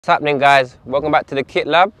What's happening, guys? Welcome back to the Kit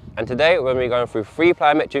Lab, and today we're going to be going through 3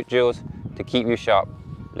 plyometric drills to keep you sharp.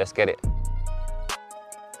 Let's get it.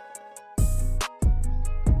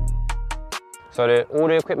 So all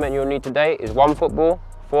the equipment you'll need today is 1 football,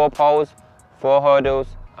 4 poles, 4 hurdles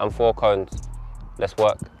and 4 cones. Let's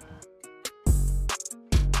work.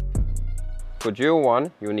 For drill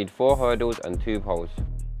 1, you'll need 4 hurdles and 2 poles.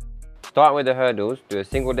 Starting with the hurdles, do a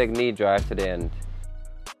single leg knee drive to the end.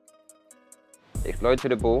 Explode to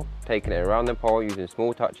the ball, taking it around the pole using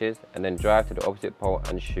small touches, and then drive to the opposite pole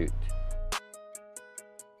and shoot.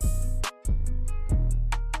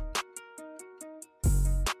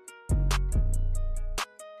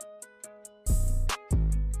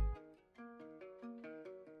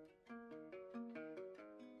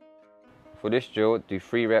 For this drill, do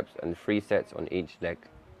 3 reps and 3 sets on each leg.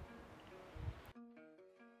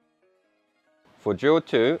 For drill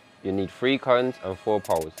 2, you need 3 cones and 4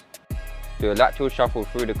 poles. Do a lateral shuffle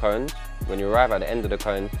through the cones. When you arrive at the end of the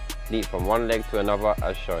cones, leap from one leg to another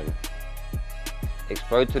as shown.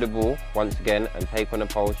 Explode to the ball once again and take on the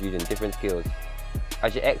poles using different skills.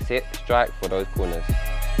 As you exit, strike for those corners.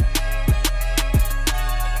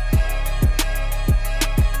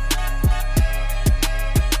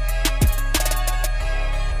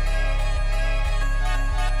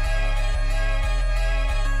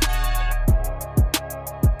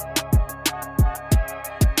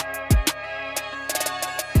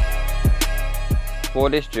 For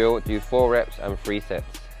this drill, do 4 reps and 3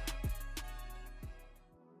 sets.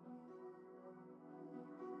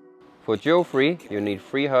 For drill 3, you'll need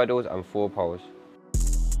 3 hurdles and 4 poles.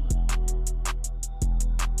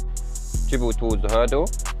 Dribble towards the hurdle.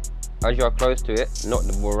 As you are close to it, knock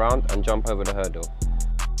the ball around and jump over the hurdle.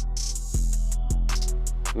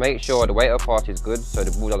 Make sure the weight of pass is good so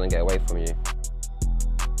the ball doesn't get away from you.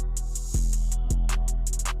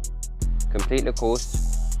 Complete the course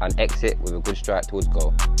and exit with a good strike towards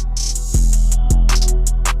goal.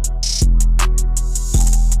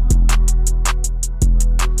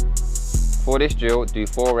 For this drill, do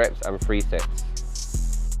 4 reps and 3 sets.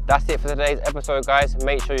 That's it for today's episode, guys.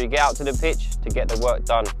 Make sure you get out to the pitch to get the work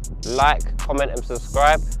done. Like, comment and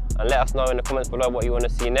subscribe, and let us know in the comments below what you want to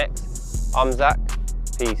see next. I'm Zak,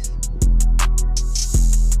 peace.